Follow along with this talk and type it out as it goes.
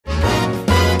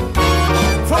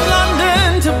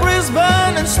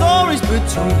telling stories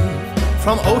between,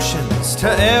 from oceans to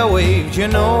airwaves, you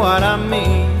know what I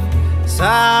mean.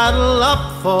 Saddle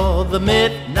up for the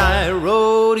midnight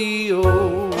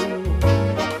rodeo.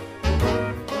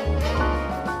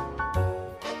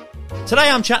 Today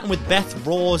I'm chatting with Beth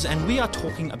Roars, and we are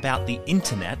talking about the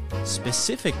internet,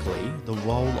 specifically the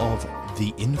role of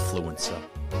the influencer.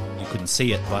 You couldn't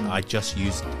see it, but I just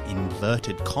used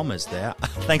inverted commas there.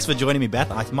 Thanks for joining me,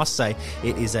 Beth. I must say,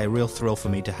 it is a real thrill for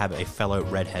me to have a fellow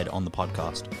redhead on the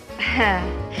podcast.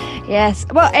 Yes.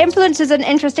 Well, influence is an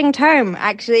interesting term,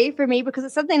 actually, for me, because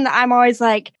it's something that I'm always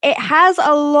like, it has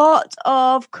a lot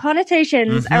of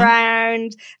connotations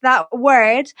around that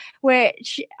word,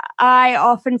 which I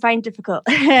often find difficult.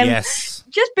 Yes.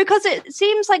 Just because it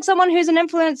seems like someone who's an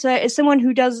influencer is someone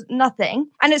who does nothing.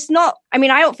 And it's not, I mean,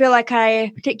 I don't feel like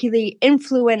I particularly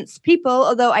influence people,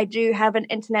 although I do have an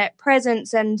internet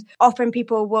presence and often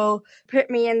people will put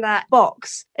me in that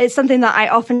box. It's something that I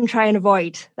often try and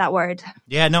avoid, that word.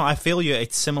 Yeah, no, I feel you.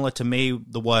 It's similar to me.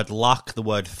 The word luck, the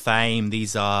word fame,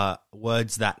 these are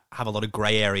words that have a lot of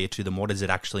grey area to them. What does it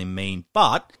actually mean?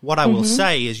 But what I will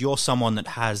say is you're someone that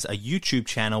has a YouTube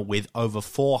channel with over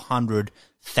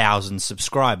 400,000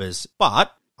 subscribers.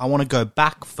 But I want to go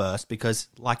back first because,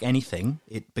 like anything,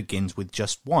 it begins with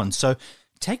just one. So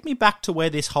take me back to where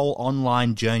this whole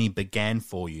online journey began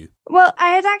for you. Well,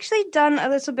 I had actually done a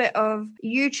little bit of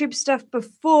YouTube stuff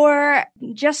before,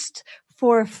 just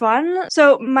for fun.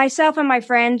 So myself and my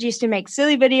friends used to make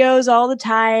silly videos all the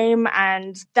time,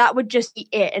 and that would just be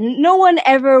it. And no one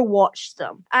ever watched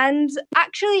them. And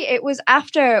actually, it was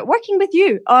after working with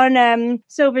you on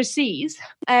Silver Seas.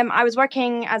 I was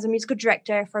working as a musical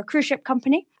director for a cruise ship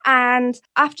company. And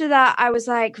after that, I was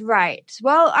like, right,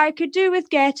 well, I could do with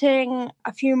getting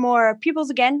a few more pupils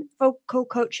again, vocal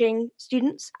coaching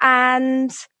students.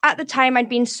 And at the time, I'd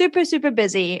been super, super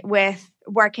busy with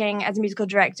working as a musical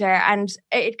director, and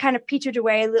it kind of petered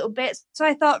away a little bit. So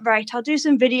I thought, right, I'll do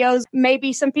some videos.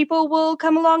 Maybe some people will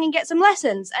come along and get some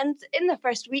lessons. And in the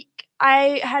first week,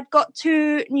 I had got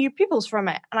 2 new pupils from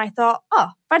it. And I thought, oh,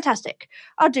 fantastic.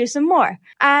 I'll do some more.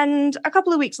 And a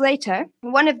couple of weeks later,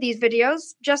 one of these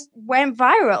videos just went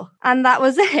viral. And that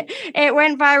was it. It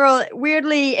went viral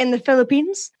weirdly in the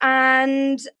Philippines.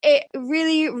 And it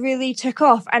really, really took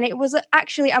off. And it was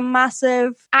actually a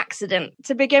massive accident.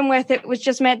 To begin with, it was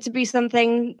just meant to be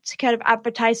something to kind of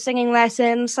advertise singing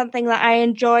lessons, something that I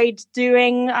enjoyed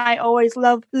doing. I always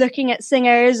love looking at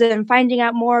singers and finding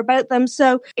out more about them.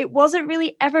 So it wasn't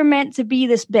really ever meant to be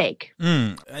this big.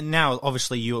 And now,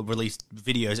 obviously, you release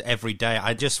videos every day.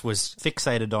 I just was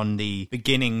fixated on the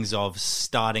beginnings of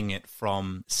starting it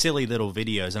from silly little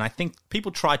videos. And I think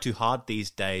people try too hard these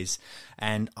days.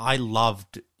 And I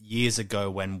loved years ago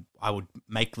when I would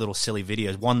make little silly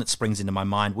videos. One that springs into my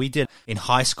mind, we did in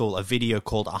high school a video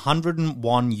called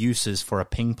 101 Uses for a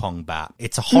Ping Pong Bat.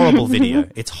 It's a horrible video.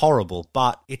 It's horrible,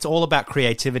 but it's all about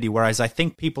creativity, whereas I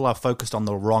think people are focused on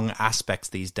the wrong aspects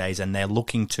these days, and they're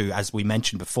looking to, as we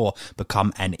mentioned before,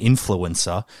 become an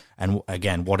influencer. And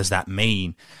again, what does that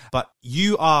mean? But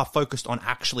you are focused on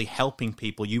actually helping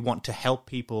people. You want to help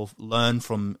people learn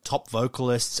from top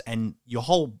vocalists, and your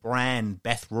whole brand,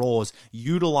 Beth Roars,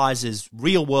 utilizes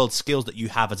real-world skills that you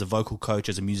have as a vocal coach,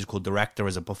 as a musical director,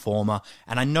 as a performer.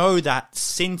 And I know that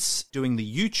since doing the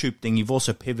YouTube thing, you've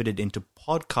also pivoted into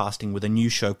podcasting with a new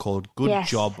show called Good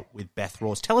Job with Beth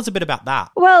Roars. Tell us a bit about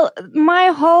that. Well, my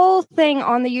whole thing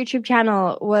on the YouTube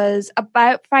channel was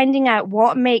about finding out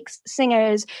what makes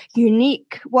singers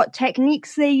unique, what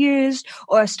techniques they used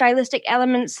or stylistic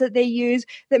elements that they use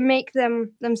that make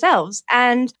them themselves.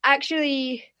 And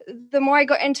actually, the more I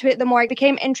got into it, the more I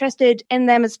became interested in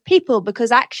them as people,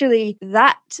 because actually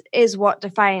that is what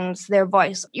defines their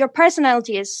voice. Your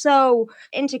personality is so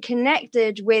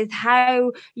interconnected with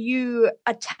how you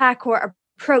attack or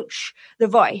approach the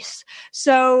voice.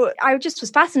 So I just was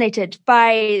fascinated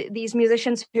by these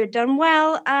musicians who had done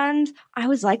well, and I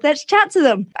was like, let's chat to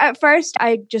them. At first,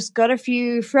 I just got a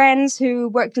few friends who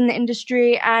worked in the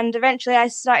industry, and eventually I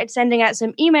started sending out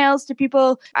some emails to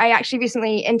people. I actually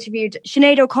recently interviewed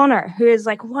Sinead O'Connor, who is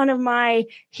like one of my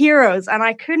heroes, and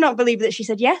I could not believe that she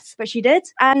said yes, but she did.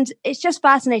 And it's just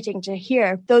fascinating to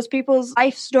hear those people's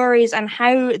life stories and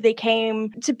how they came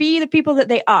to be the people that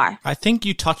they are. I think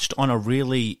you touched on a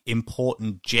really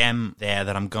important gem there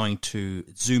that I'm going to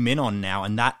zoom in on now,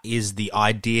 and that is the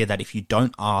idea that if you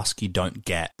don't ask, you don't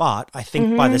get. But I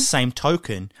think by the same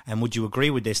token, and would you agree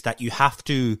with this, that you have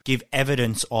to give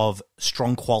evidence of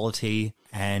strong quality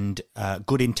and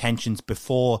good intentions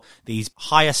before these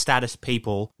higher status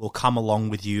people will come along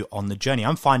with you on the journey.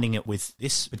 I'm finding it with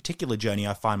this particular journey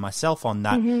I find myself on,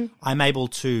 that I'm able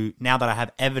to, now that I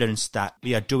have evidence that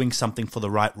we are doing something for the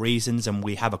right reasons and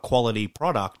we have a quality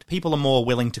product, people are more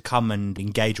willing to come and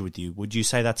engage with you. Would you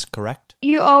say that's correct?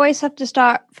 You always have to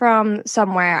start from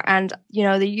somewhere. And, you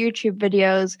know, the YouTube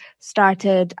videos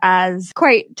started as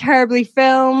quite terribly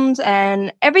filmed,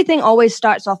 and everything always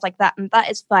starts off like that. And that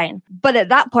is fine. But at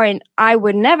that point, I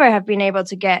would never have been able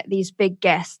to get these big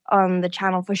guests on the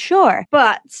channel for sure.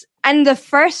 But and the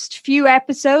first few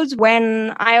episodes,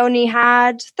 when I only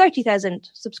had 30,000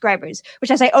 subscribers,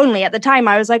 which I say only, at the time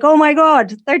I was like, oh my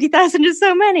God, 30,000 is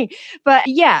so many. But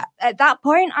yeah, at that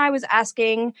point I was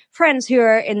asking friends who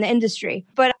are in the industry.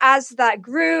 But as that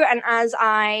grew and as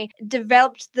I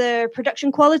developed the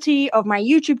production quality of my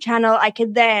YouTube channel, I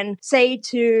could then say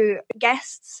to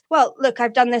guests, well, look,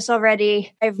 I've done this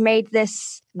already. I've made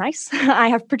this nice. I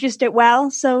have produced it well,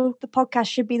 so the podcast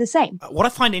should be the same. What I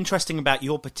find interesting about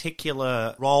your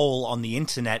particular role on the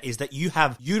internet is that you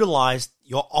have utilized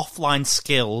your offline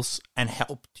skills and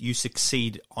helped you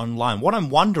succeed online. What I'm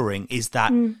wondering is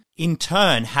that in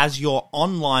turn, has your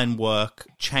online work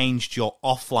changed your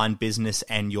offline business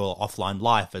and your offline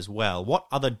life as well? What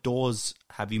other doors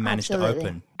have you managed to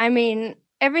open? I mean,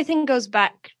 everything goes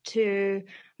back to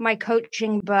my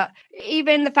coaching, but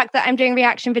even the fact that I'm doing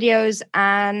reaction videos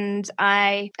and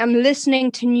I am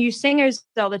listening to new singers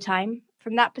all the time,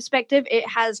 from that perspective, it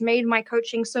has made my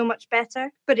coaching so much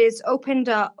better. But it's opened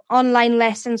up online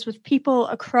lessons with people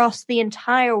across the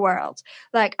entire world.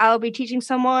 Like, I'll be teaching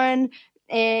someone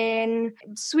in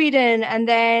Sweden, and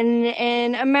then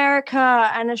in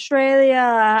America and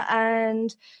Australia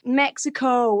and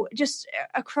Mexico, just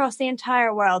across the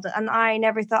entire world. And I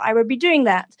never thought I would be doing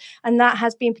that. And that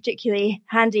has been particularly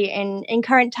handy in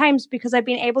current times, because I've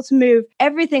been able to move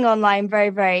everything online very,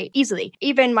 very easily.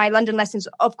 Even my London lessons,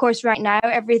 of course, right now,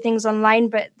 everything's online,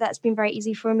 but that's been very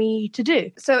easy for me to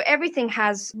do. So everything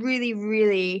has really,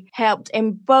 really helped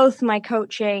in both my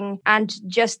coaching and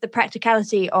just the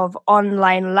practicality of online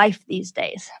life these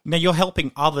days. Now, you're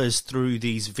helping others through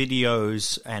these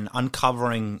videos and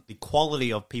uncovering the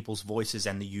quality of people's voices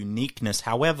and the uniqueness.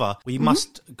 However, we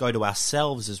must go to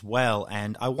ourselves as well.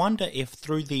 And I wonder if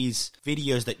through these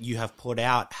videos that you have put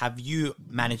out, have you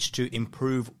managed to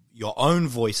improve your own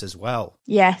voice as well?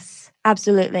 Yes,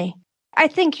 absolutely. I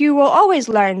think you will always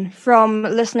learn from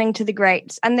listening to the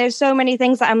greats. And there's so many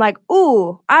things that I'm like,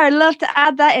 ooh, I'd love to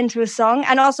add that into a song.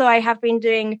 And also I have been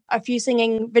doing a few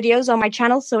singing videos on my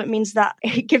channel. So it means that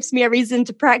it gives me a reason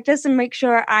to practice and make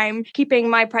sure I'm keeping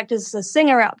my practice as a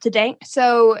singer up to date.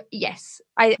 So yes,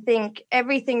 I think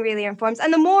everything really informs.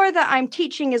 And the more that I'm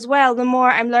teaching as well, the more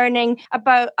I'm learning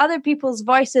about other people's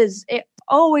voices. It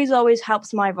always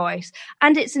helps my voice,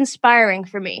 and it's inspiring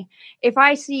for me. If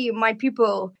I see my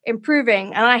people improving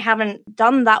and I haven't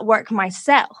done that work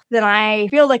myself, then I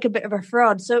feel like a bit of a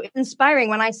fraud. So it's inspiring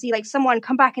when I see like someone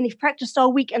come back and they've practiced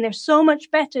all week and they're so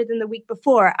much better than the week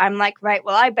before. I'm like, right,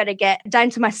 well, I better get down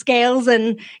to my scales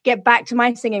and get back to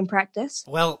my singing practice.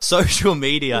 Well, social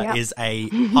media is a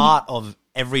part of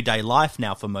everyday life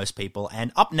now for most people.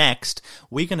 And up next,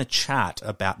 we're going to chat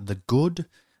about the good,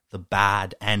 the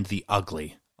bad, and the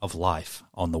ugly of life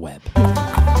on the web.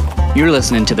 You're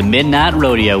listening to the Midnight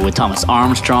Rodeo with Thomas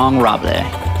Armstrong-Robley.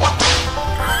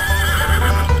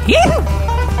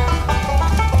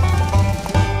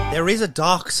 There is a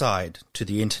dark side to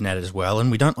the internet as well, and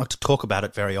we don't like to talk about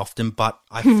it very often, but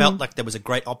I felt like there was a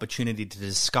great opportunity to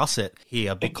discuss it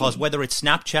here, because whether it's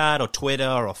Snapchat or Twitter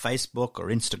or Facebook or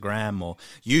Instagram or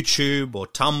YouTube or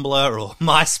Tumblr or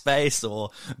MySpace or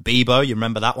Bebo, you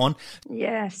remember that one?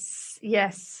 Yes.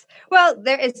 Well,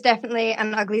 there is definitely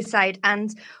an ugly side.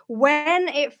 And when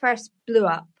it first blew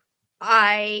up,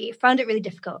 I found it really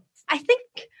difficult. I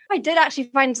think I did actually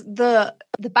find the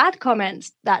bad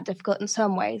comments that difficult in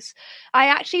some ways. I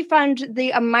actually found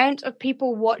the amount of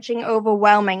people watching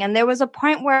overwhelming. And there was a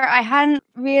point where I hadn't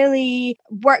really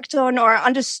worked on or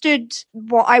understood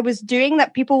what I was doing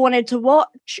that people wanted to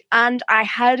watch. And I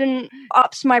hadn't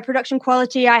upped my production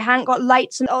quality. I hadn't got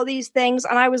lights and all these things.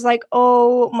 And I was like,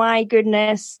 oh my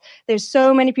goodness, there's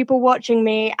so many people watching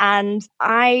me and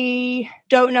I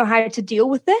don't know how to deal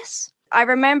with this. I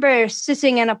remember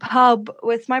sitting in a pub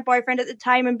with my boyfriend at the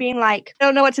time and being like, I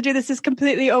don't know what to do. This is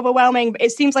completely overwhelming.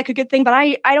 It seems like a good thing, but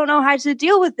I don't know how to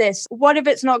deal with this. What if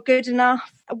it's not good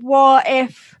enough? what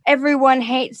if everyone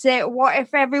hates it? What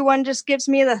if everyone just gives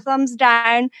me the thumbs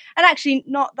down? And actually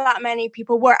not that many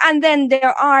people were. And then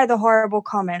there are the horrible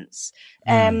comments.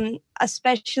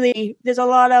 Especially, there's a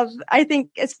lot of, I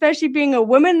think, especially being a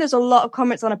woman, there's a lot of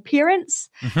comments on appearance,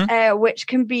 which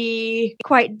can be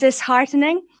quite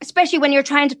disheartening, especially when you're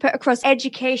trying to put across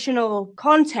educational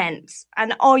content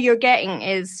and all you're getting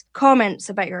is comments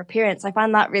about your appearance. I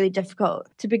find that really difficult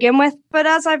to begin with. But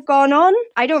as I've gone on,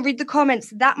 I don't read the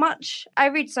comments that much. I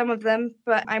read some of them,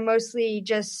 but I mostly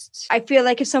I feel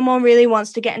like if someone really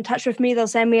wants to get in touch with me, they'll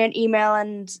send me an email,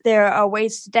 and there are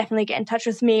ways to definitely get in touch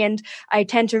with me. And I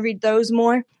tend to read those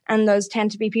more, and those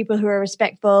tend to be people who are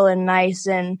respectful and nice,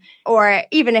 or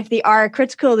even if they are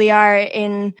critical,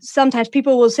 sometimes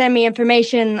people will send me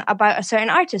information about a certain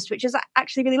artist, which is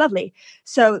actually really lovely.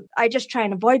 So I just try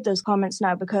and avoid those comments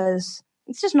now because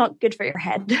it's just not good for your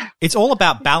head. It's all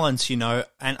about balance, and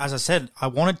as I said, I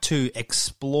wanted to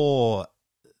explore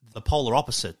the polar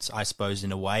opposites, I suppose,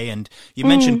 in a way, and you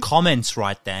mentioned comments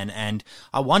right then, and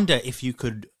I wonder if you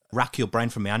could rack your brain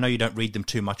for me. I know you don't read them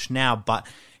too much now, but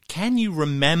can you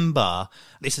remember,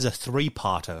 this is a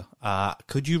three-parter,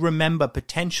 could you remember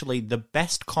potentially the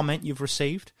best comment you've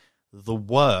received, the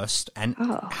worst, and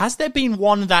has there been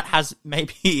one that has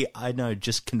maybe, I know,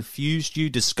 just confused you,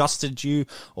 disgusted you,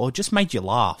 or just made you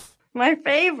laugh? My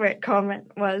favorite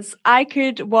comment was, I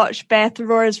could watch Beth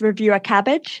Roars review a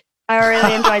cabbage. I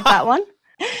really enjoyed that one.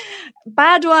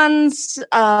 Bad ones,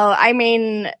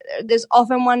 there's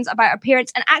often ones about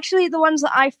appearance, and actually the ones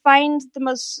that I find the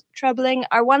most troubling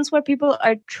are ones where people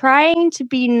are trying to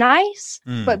be nice,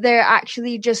 but they're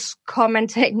actually just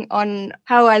commenting on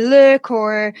how I look,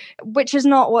 which is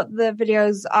not what the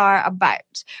videos are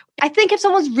about. I think if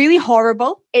someone's really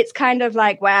horrible, it's kind of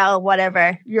like, well,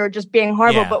 whatever, you're just being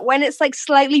horrible. Yeah. But when it's like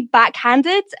slightly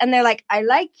backhanded and they're like, I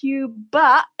like you,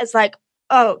 but it's like,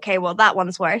 oh, okay, well, that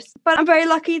one's worse. But I'm very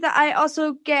lucky that I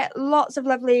also get lots of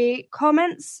lovely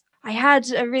comments. I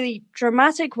had a really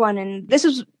dramatic one, and this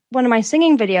was one of my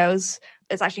singing videos.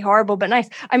 It's actually horrible, but nice.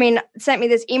 Sent me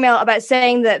this email about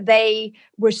saying that they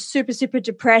were super, super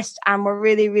depressed and were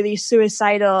really, really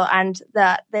suicidal, and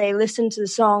that they listened to the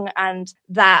song and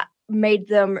that made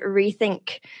them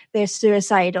rethink their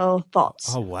suicidal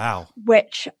thoughts. Oh, wow.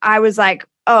 Which I was like,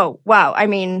 oh, wow.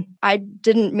 I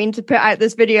didn't mean to put out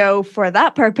this video for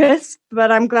that purpose,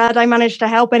 but I'm glad I managed to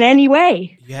help in any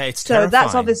way. Yeah, it's terrifying. So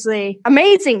that's obviously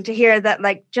amazing to hear that,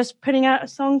 just putting out a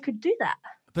song could do that.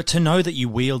 But to know that you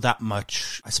wield that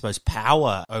much, I suppose,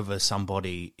 power over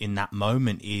somebody in that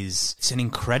moment it's an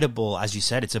incredible, as you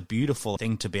said, it's a beautiful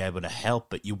thing to be able to help.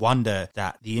 But you wonder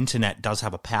that the internet does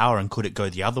have a power, and could it go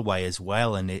the other way as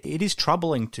well? And it is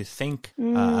troubling to think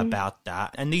about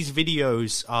that. And these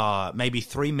videos are maybe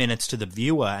 3 minutes to the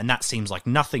viewer, and that seems like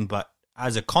nothing. But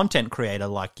as a content creator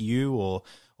like you or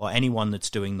anyone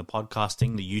that's doing the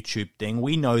podcasting, the YouTube thing,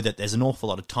 we know that there's an awful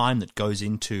lot of time that goes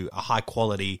into a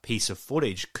high-quality piece of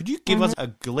footage. Could you give us a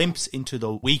glimpse into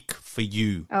the week for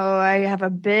you? Oh, I have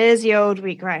a busy old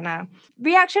week right now.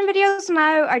 Reaction videos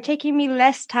now are taking me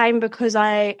less time because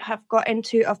I have got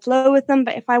into a flow with them.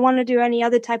 But if I want to do any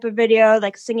other type of video,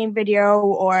 like singing video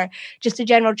or just a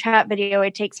general chat video,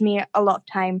 it takes me a lot of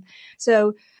time.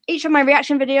 So each of my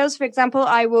reaction videos, for example,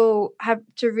 I will have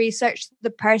to research the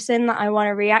person that I want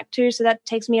to react to. So that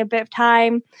takes me a bit of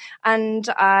time. And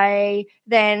I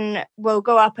then will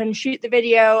go up and shoot the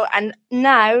video. And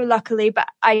now, luckily, but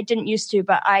I didn't used to,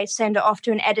 but I send it off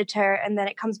to an editor and then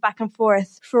it comes back and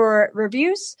forth for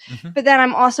reviews. But then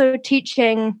I'm also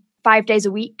teaching 5 days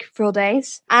a week, full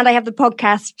days. And I have the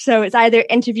podcast. So it's either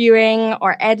interviewing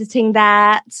or editing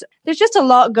that. There's just a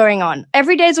lot going on.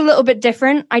 Every day is a little bit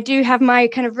different. I do have my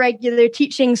kind of regular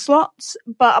teaching slots.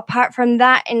 But apart from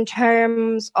that, in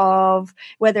terms of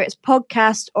whether it's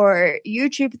podcast or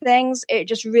YouTube things, it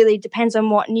just really depends on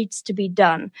what needs to be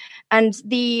done. And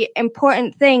the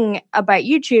important thing about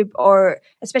YouTube, or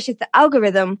especially the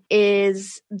algorithm,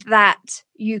 is that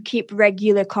you keep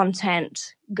regular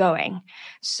content going.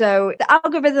 So the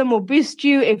algorithm will boost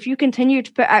you if you continue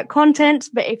to put out content,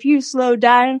 but if you slow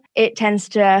down, it tends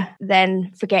to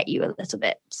then forget you a little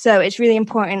bit. So it's really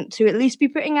important to at least be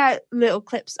putting out little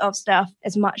clips of stuff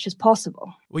as much as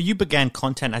possible. Well, you began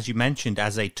content, as you mentioned,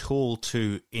 as a tool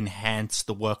to enhance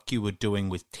the work you were doing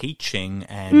with teaching.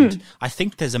 And I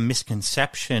think there's a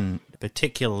misconception,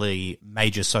 particularly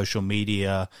major social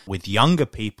media with younger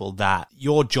people, that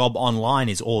your job online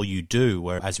is all you do,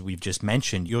 where, as we've just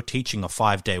mentioned, you're teaching a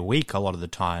 5-day week a lot of the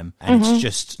time, and it's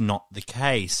just not the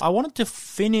case. I wanted to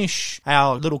finish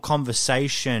our little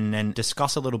conversation and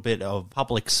discuss a little bit of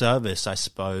public public service, I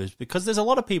suppose, because there's a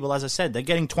lot of people, as I said, they're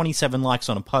getting 27 likes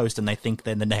on a post and they think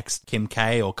they're the next Kim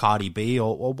K or Cardi B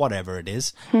or whatever it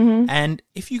is. And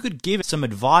if you could give some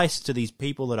advice to these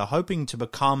people that are hoping to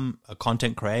become a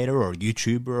content creator or a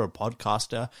YouTuber or a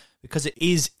podcaster, because it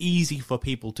is easy for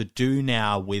people to do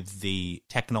now with the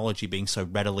technology being so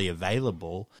readily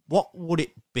available, what would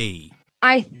it be?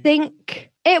 I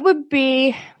think it would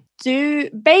be to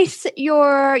base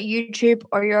your YouTube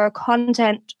or your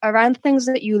content around things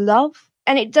that you love.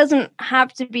 And it doesn't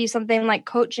have to be something like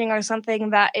coaching or something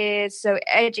that is so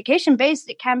education-based.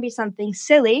 It can be something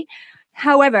silly.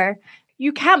 However,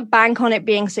 you can't bank on it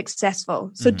being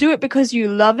successful. So do it because you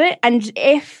love it. And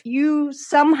if you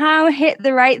somehow hit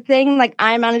the right thing, like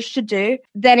I managed to do,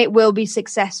 then it will be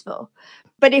successful.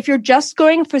 But if you're just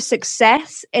going for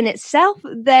success in itself,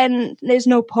 then there's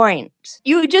no point.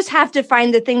 You just have to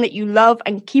find the thing that you love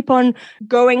and keep on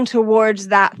going towards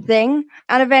that thing.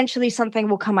 And eventually something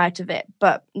will come out of it.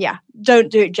 But yeah, don't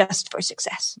do it just for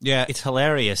success. Yeah, it's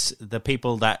hilarious. The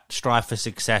people that strive for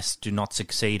success do not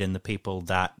succeed. And the people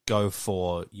that go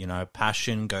for,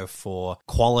 passion, go for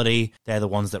quality, they're the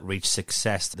ones that reach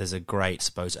success. There's a great, I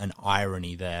suppose, an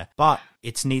irony there. But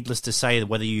it's needless to say that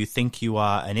whether you think you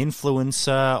are an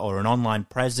influencer or an online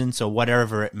presence or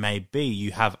whatever it may be,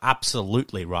 you have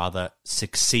absolutely rather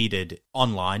succeeded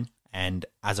online. And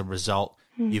as a result,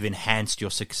 you've enhanced your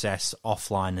success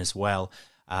offline as well.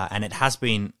 And it has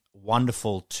been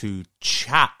wonderful to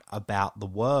chat about the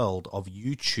world of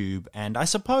YouTube and I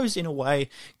suppose in a way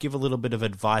give a little bit of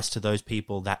advice to those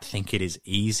people that think it is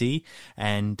easy,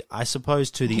 and I suppose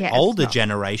to the older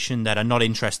generation that are not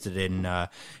interested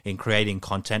in creating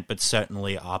content but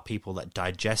certainly are people that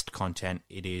digest content.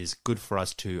 It is good for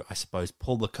us to, I suppose,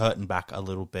 pull the curtain back a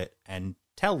little bit and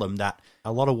tell them that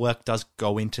a lot of work does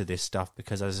go into this stuff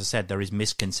because, as I said, there is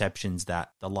misconceptions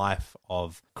that the life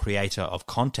of creator of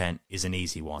content is an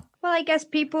easy one. Well, I guess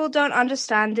people don't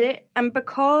understand it. And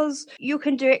because you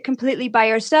can do it completely by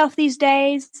yourself these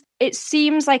days, it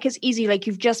seems like it's easy. Like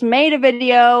you've just made a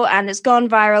video and it's gone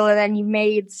viral and then you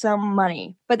made some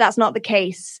money. But that's not the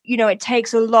case. It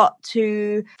takes a lot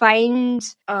to find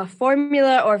a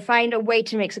formula or find a way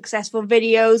to make successful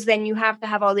videos. Then you have to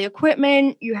have all the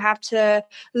equipment. You have to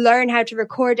learn how to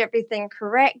record everything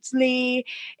correctly.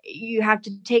 You have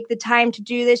to take the time to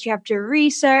do this. You have to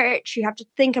research. You have to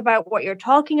think about what you're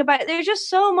talking about. There's just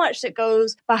so much that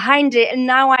goes behind it. And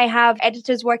now I have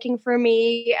editors working for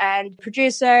me and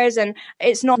producers, and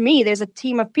it's not me. There's a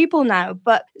team of people now.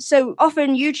 But so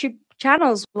often YouTube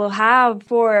channels will have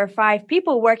 4 or 5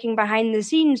 people working behind the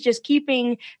scenes, just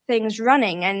keeping things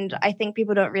running. And I think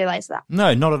people don't realize that.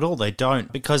 No, not at all. They don't,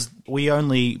 because we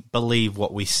only believe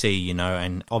what we see,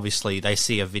 and obviously they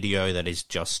see a video that is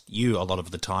just you a lot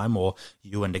of the time, or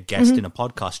you and a guest in a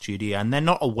podcast studio, and they're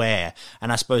not aware.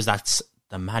 And I suppose that's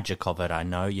the magic of it. I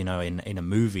know, in a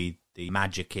movie, the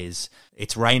magic is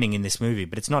it's raining in this movie,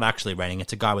 but it's not actually raining.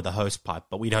 It's a guy with a hose pipe,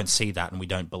 but we don't see that and we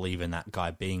don't believe in that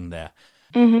guy being there.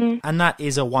 And that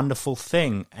is a wonderful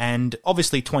thing. And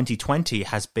obviously 2020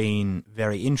 has been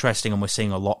very interesting and we're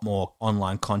seeing a lot more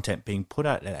online content being put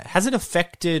out there. Has it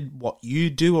affected what you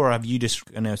do, or have you just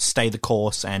going to stay the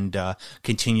course and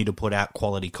continue to put out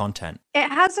quality content? It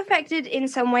has affected in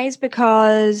some ways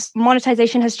because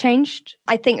monetization has changed.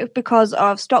 I think because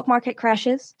of stock market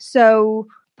crashes. So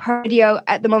per video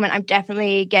at the moment, I'm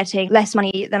definitely getting less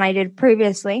money than I did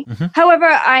previously. However,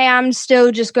 I am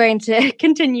still just going to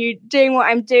continue doing what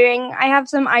I'm doing. I have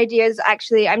some ideas,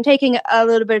 actually. I'm taking a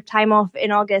little bit of time off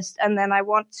in August, and then I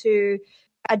want to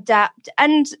adapt.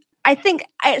 And I think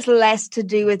it's less to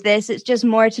do with this. It's just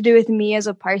more to do with me as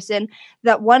a person,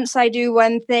 that once I do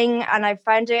one thing and I've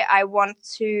found it, I want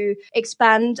to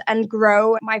expand and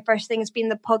grow. My first thing has been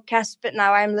the podcast, but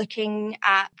now I'm looking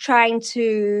at trying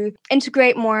to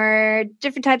integrate more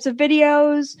different types of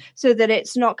videos so that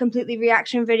it's not completely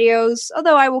reaction videos,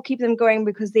 although I will keep them going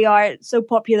because they are so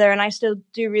popular and I still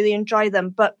do really enjoy them.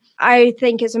 But I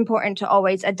think it's important to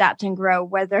always adapt and grow,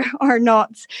 whether or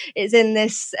not it's in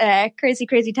this crazy,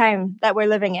 crazy time that we're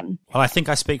living in. Well, I think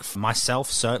I speak for myself,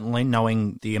 certainly,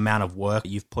 knowing the amount of work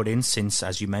you've put in since,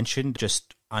 as you mentioned,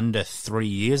 just under 3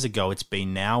 years ago it's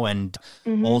been now. And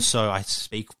also I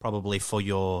speak probably for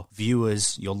your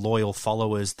viewers, your loyal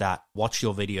followers that watch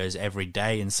your videos every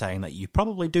day, and saying that you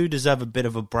probably do deserve a bit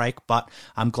of a break. But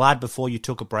I'm glad before you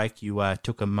took a break, you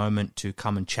took a moment to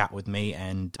come and chat with me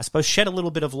and I suppose shed a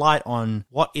little bit of light on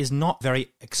what is not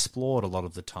very explored a lot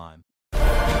of the time.